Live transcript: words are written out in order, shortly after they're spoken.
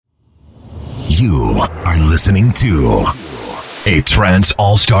You are listening to a Trance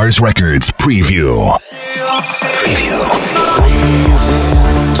All-Stars Records preview. Preview. Breathe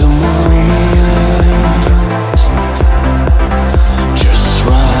in the moment. Just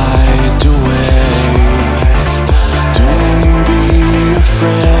ride the wave. Don't be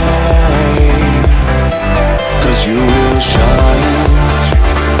afraid, 'cause you will shine.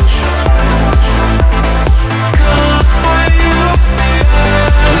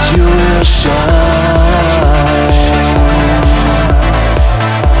 'Cause you will shine.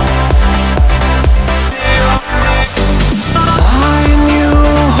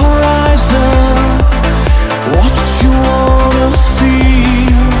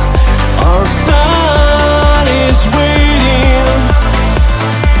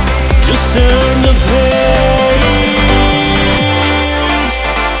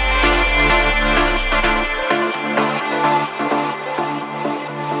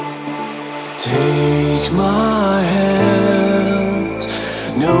 Take my hand,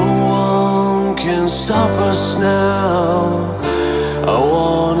 no one can stop us now. I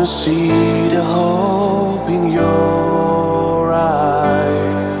wanna see the hope in your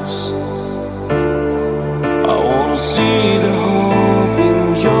eyes. I wanna see the hope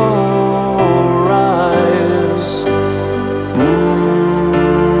in your eyes.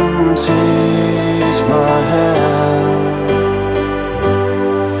 Take my hand.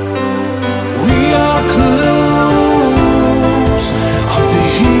 Close up the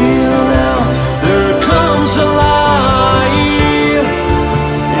hill now, there comes a light.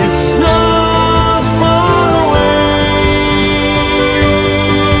 It's not far away.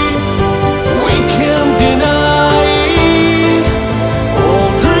 We can't deny all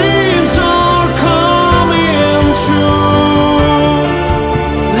dreams are coming true.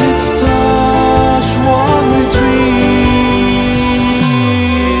 Let's touch what we dream.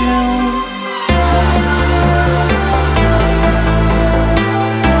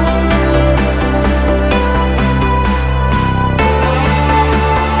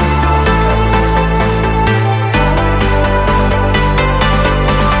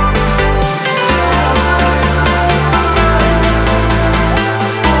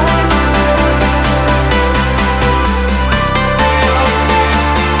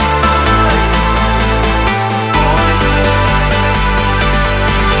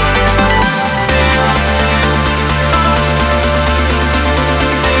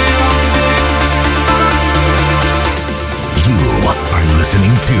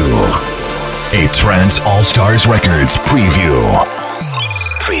 Listening to a Trance All-Stars Records preview.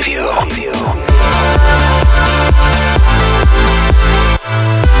 Preview.